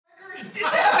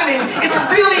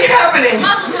happening?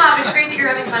 Mazel tov, it's great that you're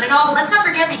having fun and all, but let's not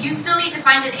forget that you still need to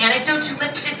find an anecdote to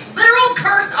lift this literal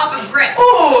curse off of Griff.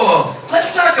 Oh,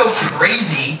 let's not go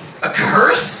crazy. A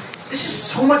curse? This is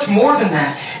so much more than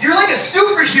that. You're like a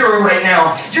superhero right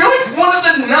now. You're like one of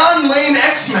the non-lame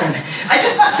X-Men. I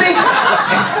just think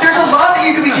there's a lot that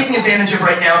you could be taking advantage of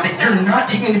right now that you're not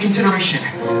taking into consideration.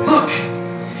 Look,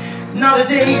 not a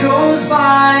day goes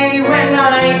by when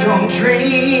I don't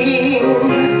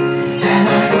dream that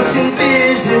I was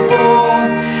invisible.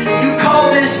 You call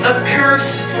this a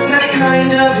curse? That's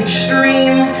kind of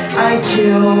extreme. I'd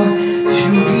kill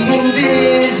to be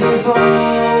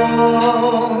invisible.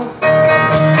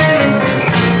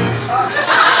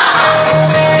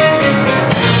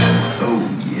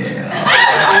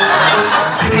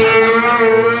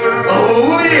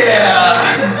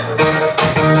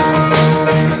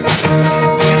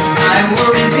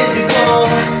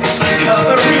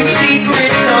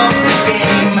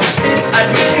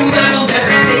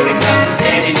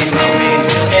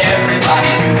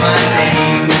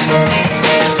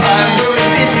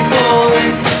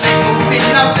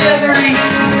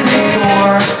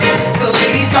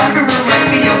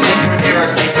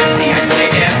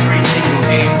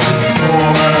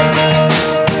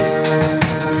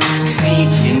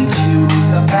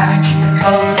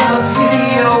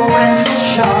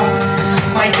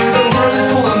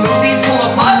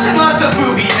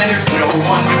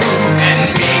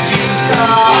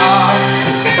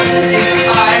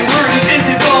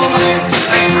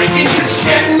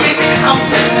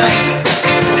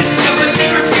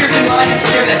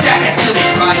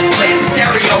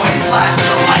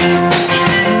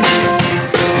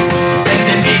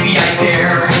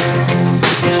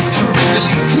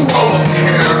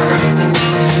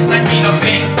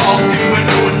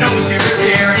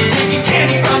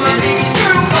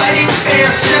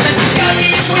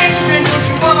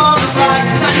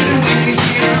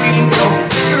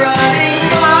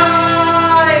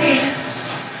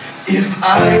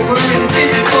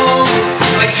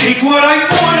 Take what I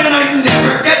want and I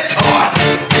never get caught.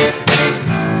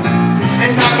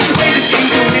 And I will play this game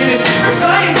to win it. For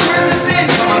science where's the sin?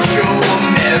 I'll show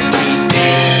them everything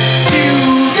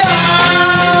you got.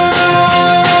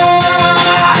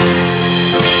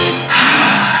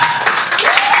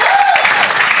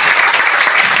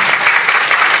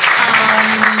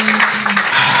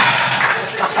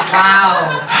 Wow.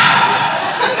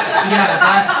 Yeah,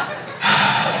 that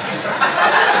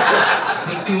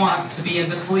makes me want to be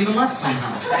invisible even less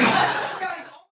somehow.